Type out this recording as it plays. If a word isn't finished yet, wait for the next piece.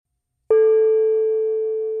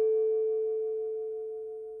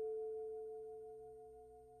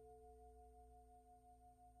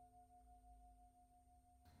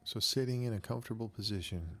So sitting in a comfortable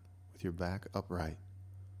position with your back upright,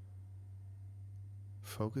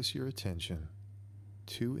 focus your attention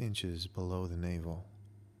 2 inches below the navel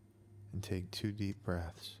and take 2 deep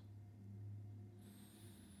breaths.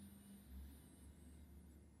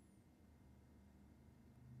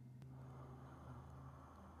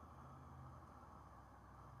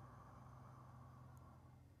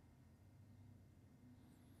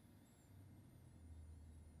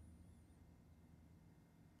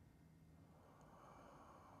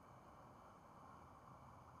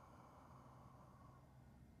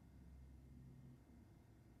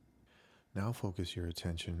 Now focus your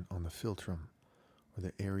attention on the philtrum, or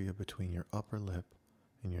the area between your upper lip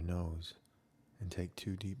and your nose, and take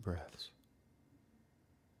 2 deep breaths.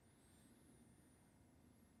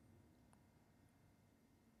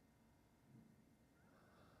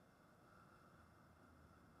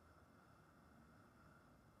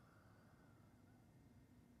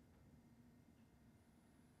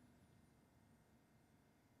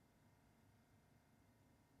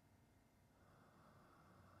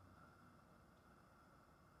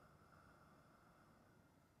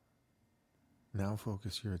 Now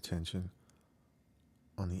focus your attention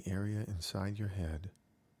on the area inside your head,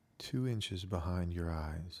 2 inches behind your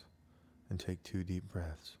eyes, and take 2 deep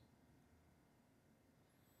breaths.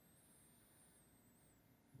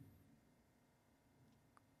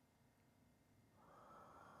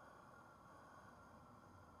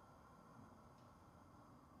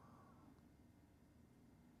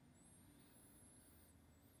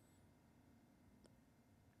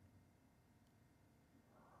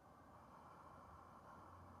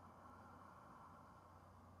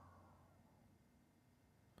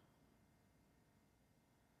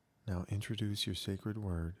 Now introduce your sacred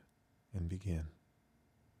word and begin.